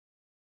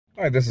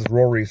Hi, this is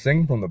Rory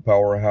Singh from the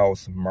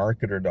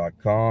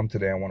PowerhouseMarketer.com.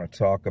 Today I want to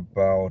talk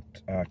about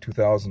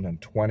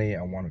 2020.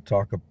 I want to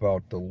talk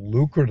about the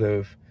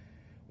lucrative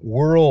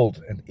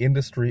world and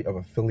industry of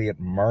affiliate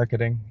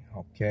marketing.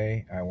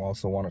 Okay, I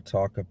also want to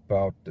talk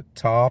about the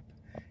top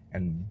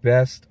and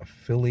best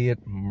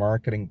affiliate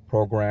marketing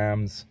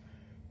programs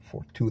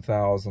for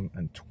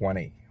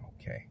 2020.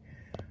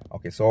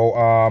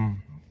 So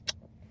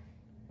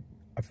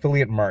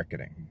affiliate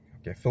marketing.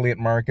 Okay, affiliate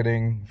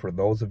marketing, for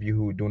those of you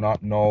who do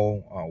not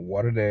know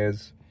what it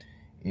is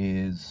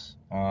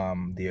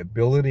the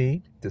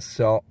ability to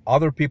sell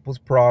other people's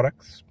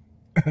products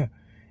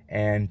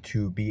and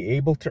to be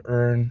able to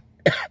earn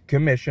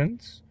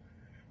commissions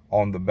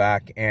on the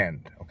back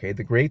end. Okay,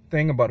 the great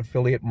thing about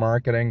affiliate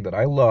marketing that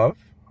I love,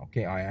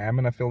 okay, I am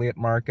an affiliate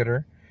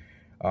marketer.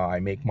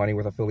 I make money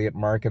with affiliate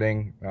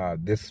marketing.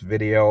 This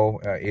video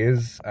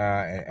is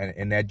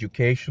an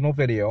educational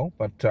video,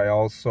 but I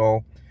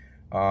also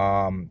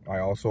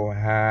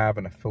have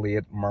an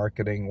affiliate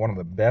marketing, one of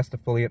the best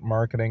affiliate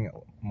marketing,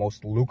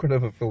 most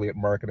lucrative affiliate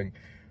marketing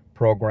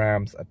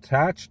programs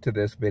attached to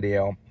this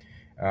video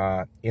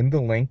in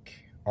the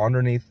link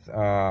underneath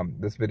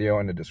this video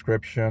in the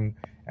description.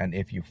 And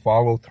if you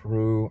follow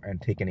through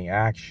and take any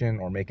action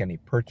or make any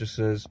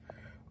purchases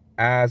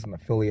as an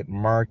affiliate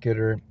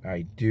marketer,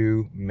 I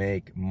do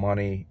make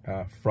money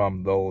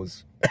from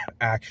those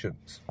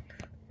actions.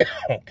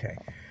 Okay.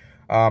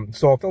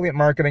 So affiliate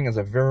marketing is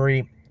a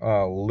very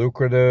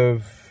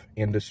lucrative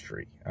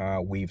industry.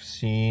 We've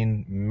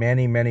seen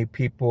many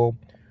people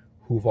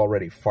who've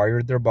already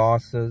fired their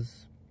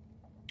bosses,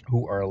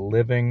 who are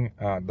living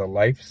the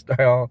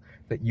lifestyle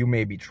that you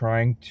may be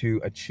trying to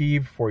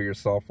achieve for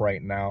yourself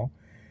right now.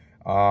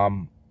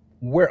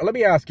 Let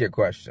me ask you a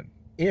question.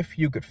 If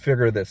you could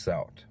figure this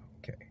out,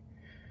 okay,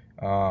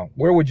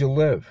 where would you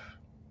live?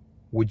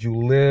 Would you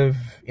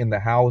live in the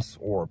house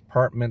or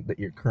apartment that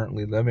you're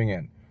currently living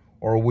in?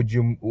 Or would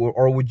you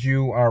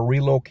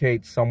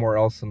relocate somewhere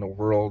else in the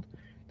world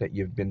that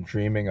you've been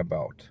dreaming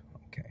about?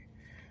 Okay.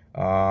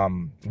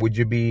 Would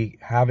you be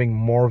having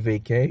more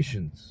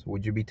vacations?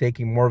 Would you be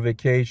taking more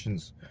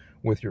vacations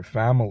with your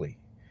family?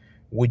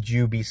 Would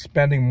you be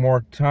spending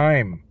more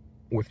time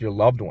with your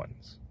loved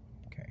ones?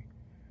 Okay.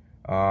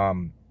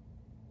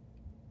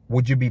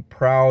 Would you be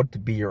proud to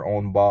be your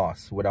own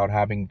boss without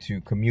having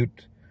to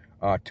commute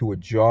to a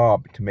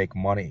job to make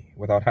money,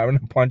 without having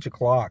to punch a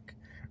clock?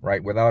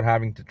 Right, without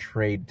having to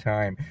trade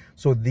time.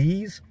 So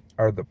these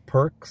are the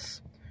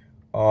perks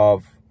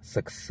of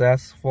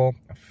successful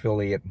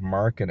affiliate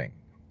marketing.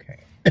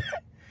 Okay,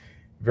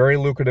 very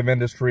lucrative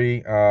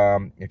industry.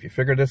 If you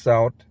figure this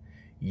out,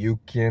 you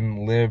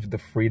can live the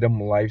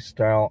freedom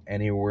lifestyle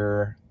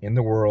anywhere in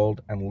the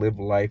world and live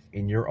life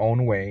in your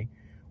own way,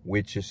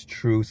 which is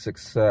true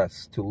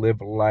success. To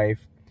live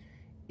life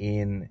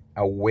in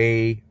a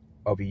way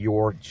of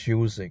your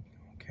choosing.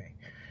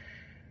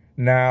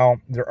 Now,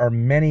 there are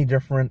many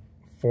different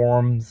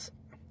forums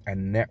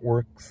and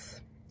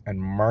networks and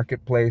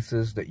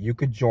marketplaces that you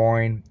could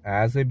join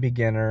as a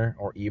beginner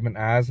or even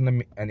as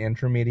an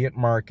intermediate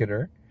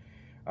marketer.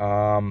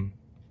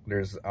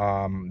 There's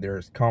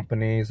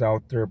companies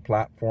out there,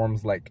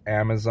 platforms like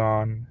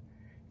Amazon,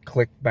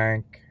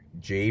 ClickBank,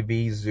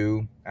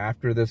 JVZoo.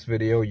 After this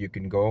video, you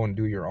can go and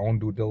do your own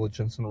due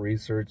diligence and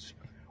research.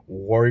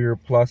 Warrior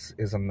Plus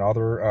is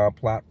another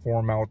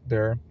platform out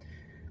there.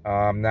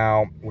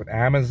 Now, with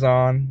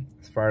Amazon,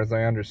 as far as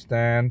I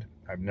understand,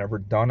 I've never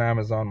done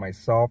Amazon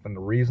myself, and the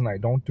reason I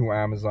don't do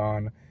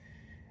Amazon,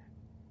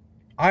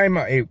 I'm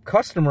a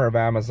customer of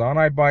Amazon.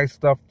 I buy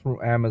stuff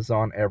through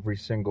Amazon every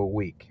single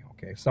week.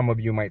 Okay, some of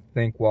you might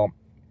think, well,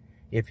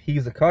 if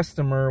he's a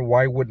customer,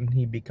 why wouldn't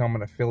he become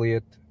an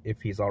affiliate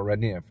if he's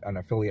already an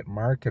affiliate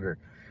marketer?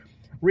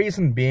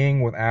 Reason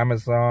being, with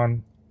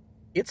Amazon,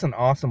 it's an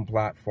awesome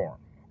platform.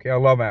 Okay, I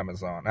love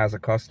Amazon as a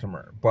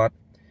customer, but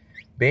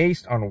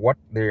based on what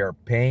they are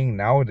paying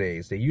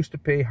nowadays, they used to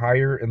pay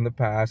higher in the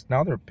past.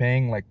 Now they're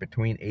paying like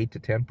between 8 to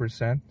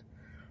 10%.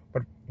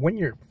 But when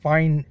you're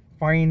fine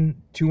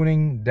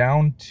tuning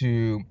down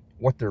to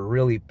what they're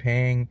really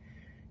paying,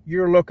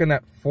 you're looking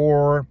at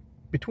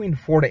between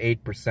 4 to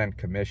 8%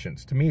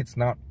 commissions. To me, it's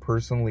not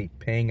personally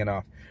paying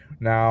enough.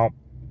 Now,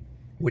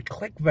 with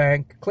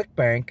ClickBank,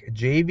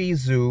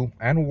 JVZoo,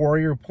 and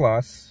Warrior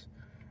Plus,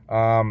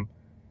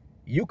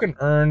 you can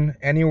earn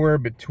anywhere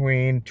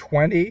between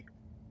 20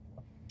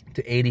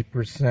 to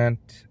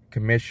 80%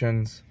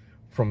 commissions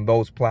from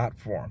those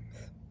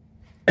platforms.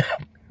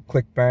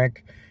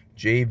 ClickBank,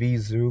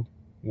 JVZoo,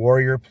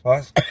 Warrior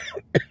Plus.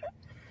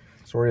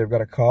 Sorry, I've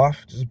got a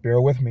cough. Just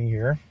bear with me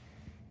here.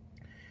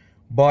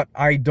 But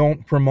I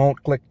don't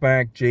promote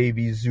ClickBank,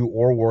 JVZoo,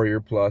 or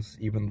Warrior Plus,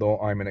 even though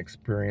I'm an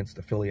experienced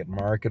affiliate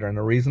marketer. And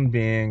the reason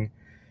being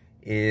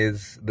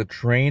is the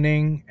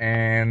training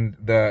and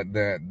a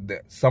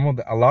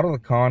lot of the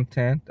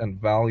content and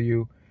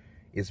value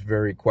is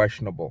very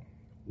questionable.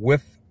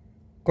 With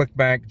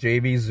ClickBank,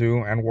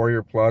 JVZoo, and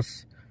Warrior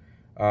Plus,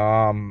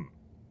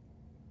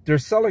 they're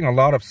selling a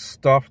lot of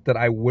stuff that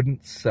I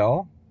wouldn't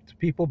sell to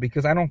people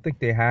because I don't think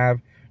they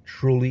have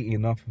truly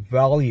enough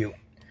value.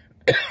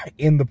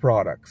 in the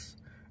products.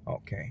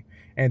 Okay.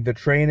 And the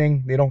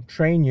training, they don't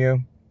train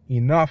you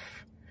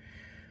enough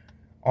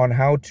on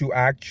how to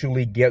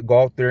actually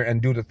go out there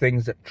and do the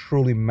things that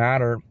truly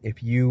matter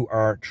if you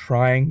are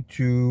trying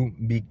to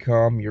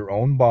become your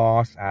own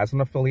boss as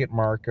an affiliate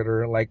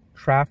marketer, like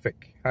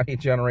traffic, how do you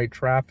generate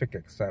traffic,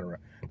 etc.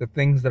 The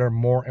things that are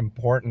more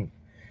important.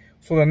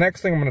 So the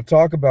next thing I'm going to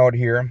talk about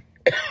here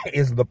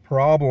is the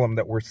problem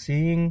that we're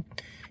seeing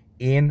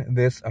in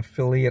this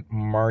affiliate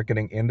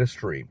marketing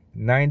industry.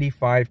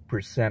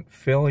 95%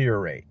 failure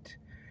rate.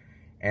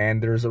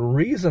 And there's a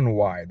reason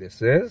why this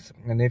is.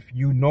 And if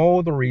you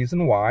know the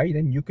reason why,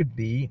 then you could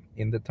be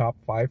in the top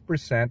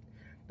 5%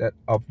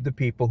 of the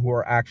people who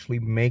are actually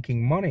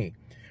making money.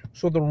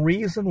 So the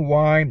reason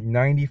why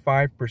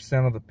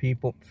 95% of the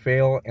people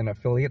fail in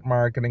affiliate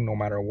marketing, no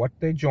matter what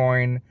they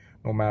join,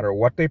 no matter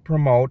what they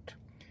promote,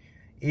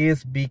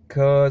 is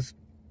because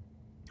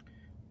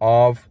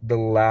of the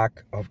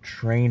lack of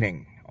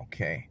training.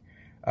 Okay.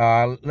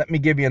 Let me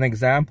give you an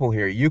example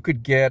here. You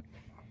could get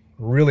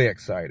really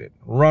excited,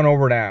 run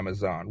over to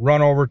Amazon,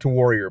 run over to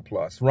Warrior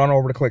Plus, run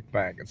over to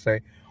ClickBank and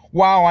say,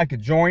 wow, I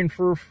could join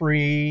for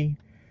free,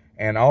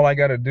 and all I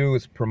got to do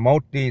is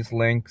promote these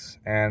links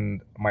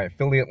and my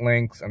affiliate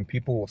links, and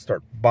people will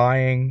start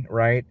buying,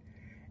 right?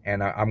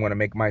 And I'm going to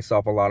make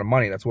myself a lot of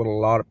money. That's what a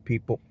lot of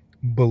people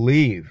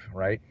believe,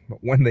 right? But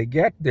when they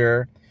get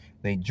there,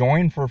 they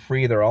join for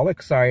free, they're all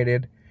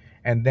excited,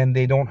 and then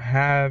they don't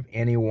have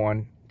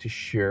anyone to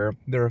share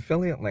their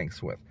affiliate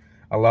links with.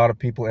 A lot of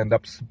people end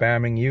up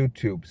spamming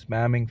YouTube,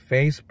 spamming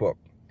Facebook,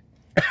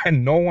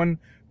 and no one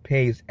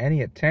pays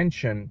any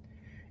attention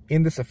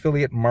in this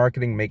affiliate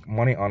marketing make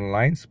money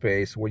online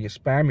space. When you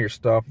spam your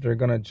stuff, they're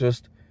gonna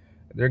just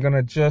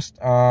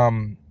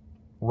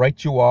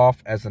write you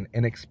off as an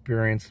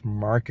inexperienced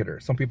marketer.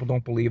 Some people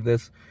don't believe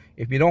this.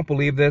 If you don't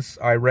believe this,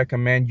 I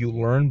recommend you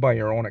learn by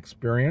your own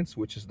experience,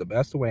 which is the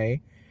best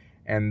way.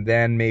 And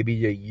then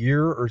maybe a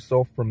year or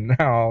so from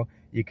now,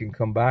 you can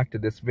come back to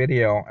this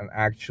video and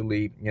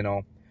actually,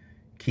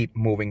 keep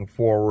moving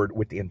forward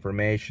with the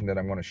information that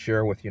I'm going to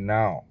share with you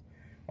now.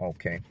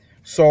 Okay.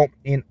 So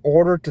in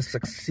order to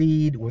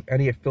succeed with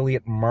any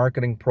affiliate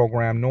marketing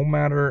program, no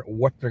matter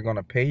what they're going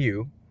to pay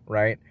you,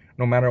 right?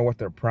 No matter what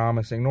they're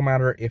promising, no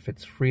matter if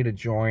it's free to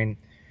join,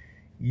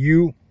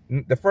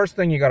 the first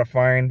thing you got to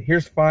find,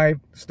 here's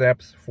 5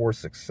 steps for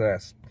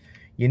success.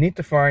 You need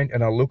to find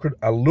a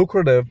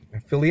lucrative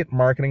affiliate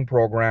marketing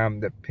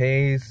program that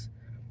pays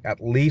at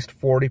least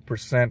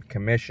 40%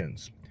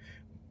 commissions.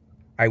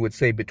 I would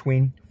say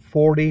between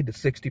 40 to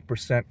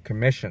 60%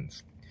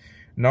 commissions.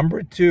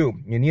 Number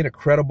 2, you need a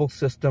credible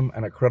system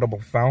and a credible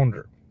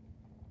founder.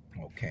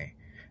 Okay,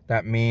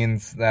 that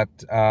means that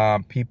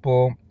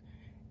people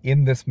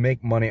in this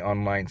make money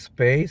online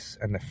space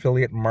and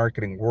affiliate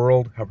marketing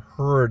world have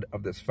heard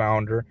of this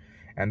founder,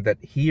 and that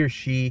he or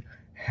she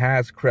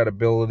has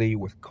credibility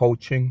with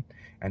coaching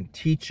and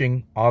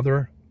teaching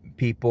other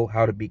people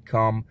how to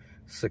become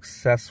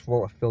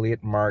successful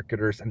affiliate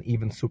marketers and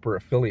even super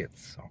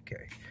affiliates.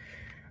 Okay.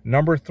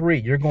 Number 3,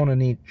 you're going to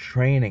need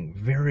training.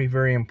 Very,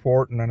 very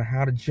important on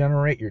how to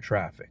generate your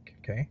traffic.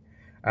 Okay.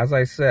 As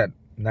I said,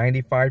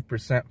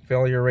 95%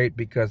 failure rate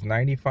because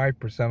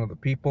 95% of the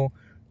people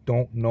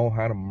don't know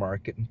how to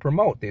market and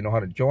promote. They know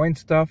how to join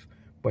stuff,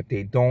 but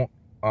they don't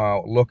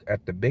look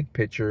at the big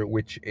picture,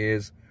 which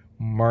is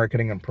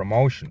marketing and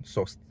promotion.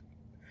 So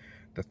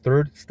the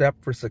third step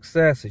for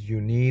success is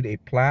you need a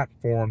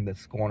platform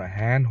that's going to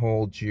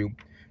handhold you,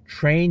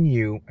 train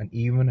you, and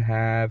even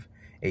have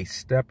a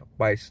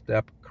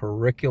step-by-step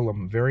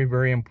curriculum. Very,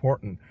 very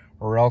important.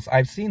 Or else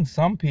I've seen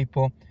some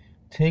people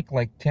take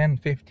like 10,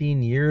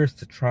 15 years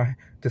to try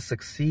to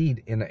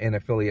succeed in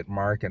affiliate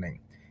marketing.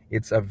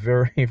 It's a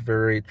very,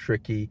 very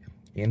tricky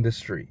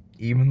industry,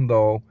 even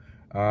though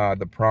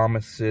the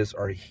promises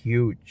are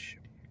huge.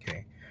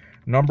 Okay.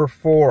 Number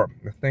 4,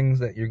 the things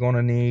that you're going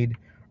to need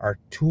are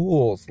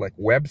tools like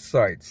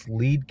websites,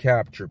 lead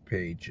capture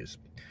pages,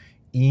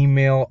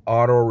 email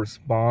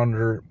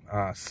autoresponder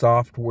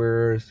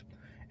softwares,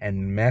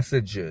 and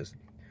messages,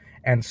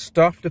 and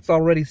stuff that's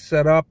already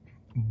set up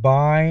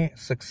by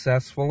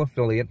successful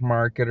affiliate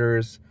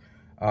marketers.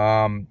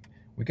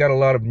 We got a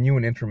lot of new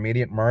and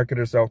intermediate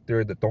marketers out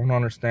there that don't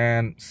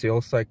understand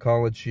sales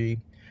psychology.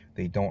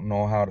 They don't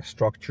know how to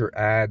structure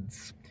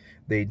ads.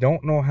 They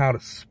don't know how to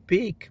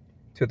speak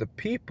to the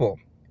people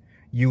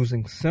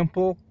using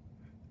simple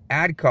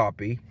ad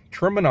copy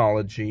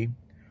terminology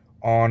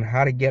on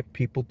how to get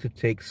people to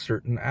take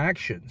certain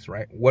actions,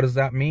 right? What does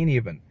that mean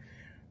even?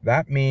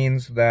 That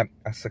means that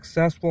a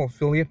successful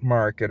affiliate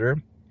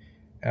marketer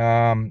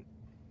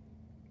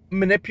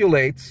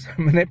manipulates.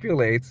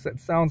 It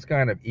sounds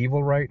kind of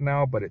evil right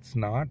now, but it's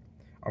not.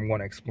 I'm going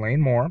to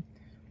explain more.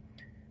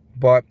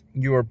 But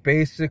you're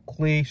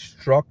basically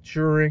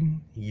structuring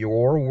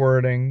your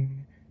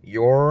wording,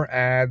 your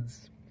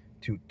ads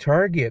to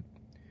target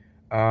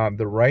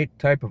the right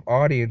type of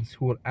audience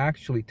who will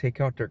actually take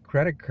out their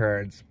credit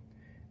cards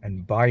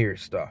and buy your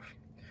stuff,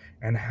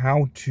 and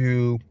how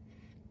to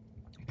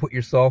put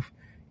yourself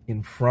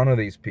in front of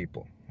these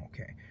people.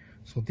 Okay,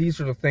 So these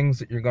are the things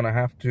that you're going to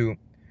have to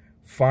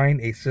find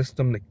a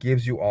system that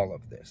gives you all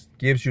of this.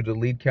 Gives you the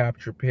lead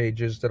capture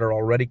pages that are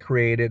already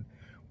created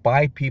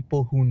by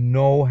people who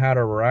know how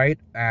to write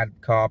ad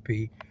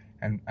copy,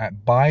 and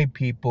by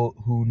people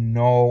who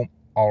know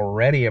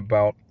already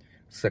about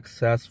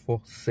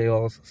successful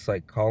sales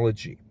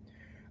psychology,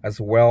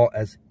 as well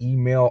as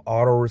email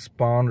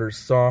autoresponder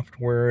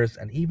softwares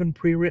and even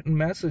pre-written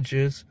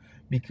messages,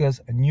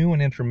 because new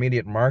and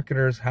intermediate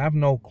marketers have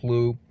no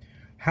clue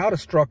how to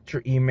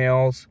structure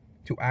emails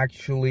to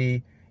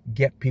actually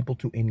get people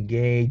to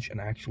engage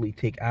and actually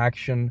take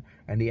action.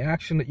 And the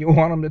action that you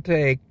want them to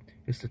take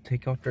is to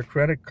take out their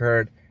credit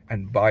card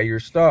and buy your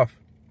stuff.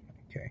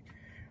 Okay.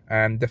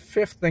 And the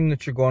fifth thing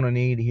that you're going to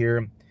need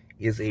here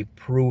is a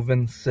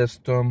proven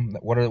system.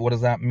 What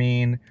does that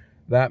mean?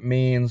 That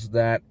means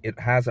that it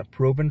has a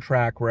proven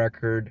track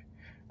record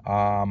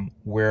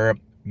where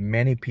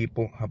many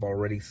people have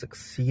already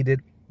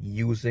succeeded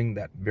using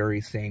that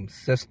very same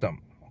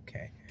system.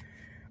 Okay.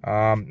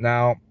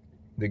 Now,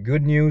 the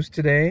good news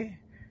today,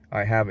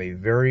 I have a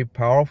very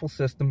powerful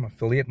system,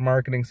 affiliate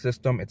marketing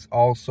system. It's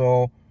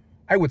also,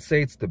 I would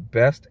say, it's the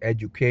best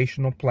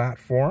educational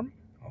platform,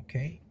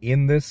 okay,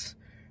 in this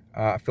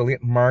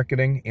affiliate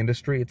marketing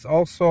industry. It's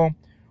also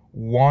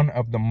one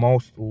of the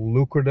most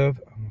lucrative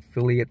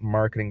affiliate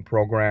marketing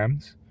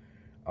programs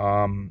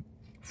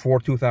for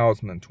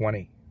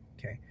 2020.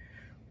 Okay,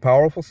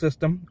 powerful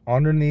system.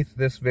 Underneath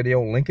this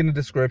video, link in the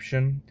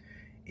description.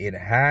 It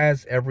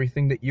has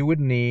everything that you would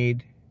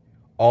need,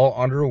 all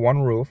under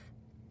one roof,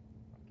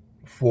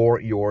 for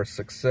your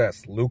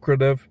success.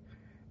 Lucrative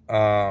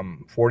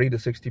 40 to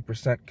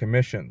 60%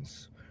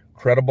 commissions.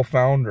 Credible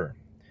founder.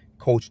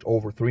 Coached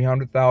over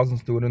 300,000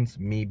 students,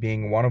 me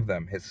being one of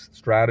them. His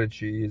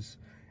strategies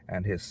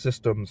and his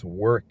systems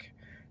work.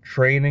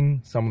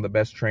 Training, some of the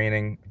best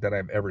training that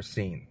I've ever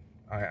seen.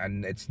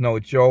 And it's no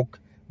joke,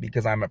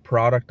 because I'm a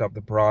product of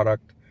the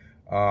product.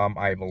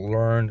 I've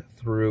learned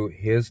through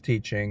his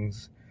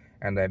teachings,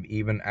 and I've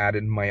even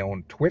added my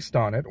own twist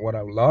on it, what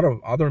a lot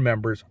of other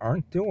members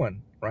aren't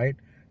doing, right?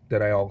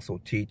 That I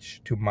also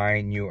teach to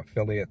my new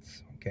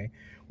affiliates. Okay,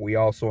 we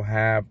also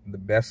have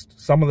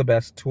some of the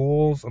best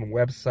tools and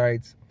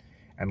websites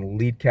and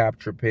lead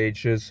capture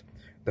pages.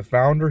 The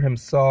founder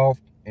himself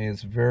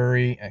is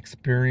very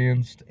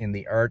experienced in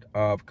the art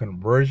of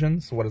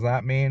conversions. So what does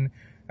that mean?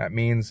 That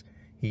means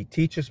he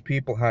teaches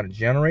people how to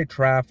generate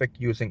traffic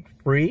using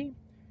free.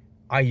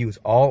 I use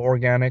all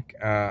organic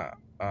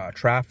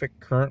traffic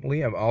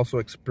currently. I've also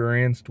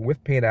experienced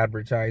with paid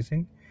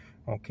advertising.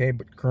 Okay,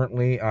 but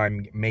currently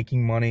I'm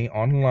making money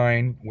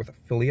online with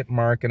affiliate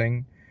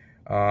marketing.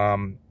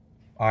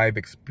 I've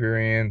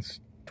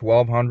experienced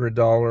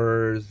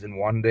 $1,200 in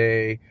one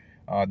day.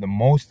 The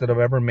most that I've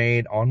ever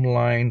made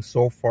online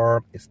so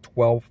far is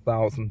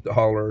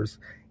 $12,000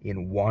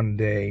 in one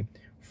day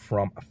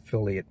from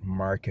affiliate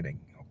marketing.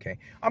 Okay,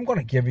 I'm going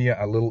to give you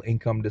a little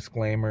income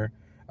disclaimer.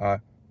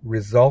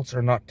 Results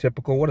are not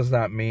typical. What does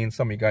that mean?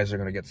 Some of you guys are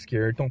going to get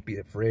scared. Don't be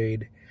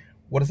afraid.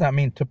 What does that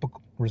mean?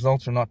 Typical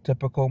results are not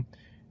typical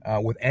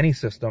with any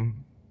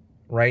system,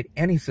 right?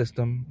 Any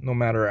system, no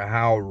matter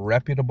how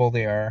reputable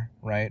they are,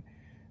 right?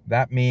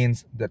 That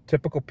means that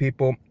typical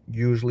people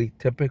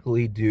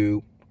typically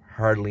do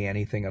hardly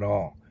anything at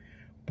all.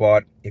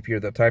 But if you're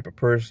the type of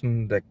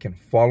person that can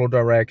follow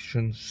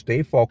directions,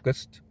 stay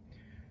focused,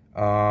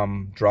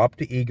 drop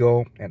the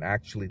ego, and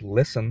actually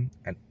listen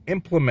and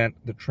implement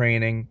the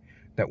training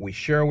that we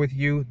share with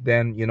you,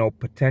 then, you know,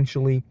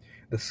 potentially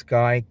the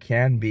sky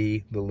can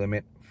be the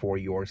limit for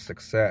your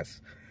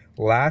success.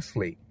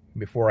 Lastly,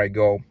 before I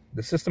go,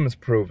 the system is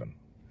proven.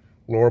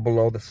 Lower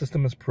below, the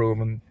system is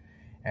proven,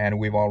 and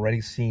we've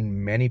already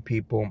seen many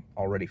people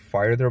already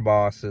fire their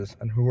bosses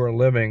and who are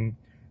living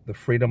the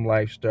freedom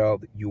lifestyle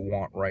that you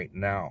want right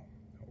now.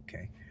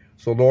 Okay,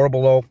 so lower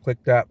below,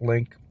 click that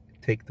link,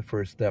 take the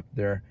first step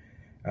there.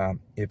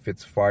 If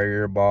it's fire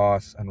your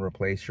boss and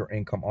replace your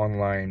income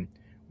online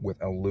with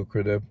a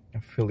lucrative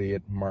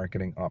affiliate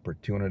marketing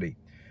opportunity.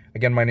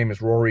 Again, my name is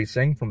Rory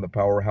Singh from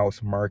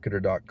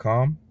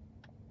thepowerhousemarketer.com.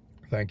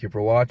 Thank you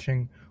for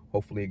watching.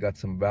 Hopefully you got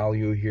some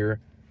value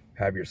here.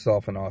 Have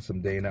yourself an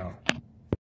awesome day now.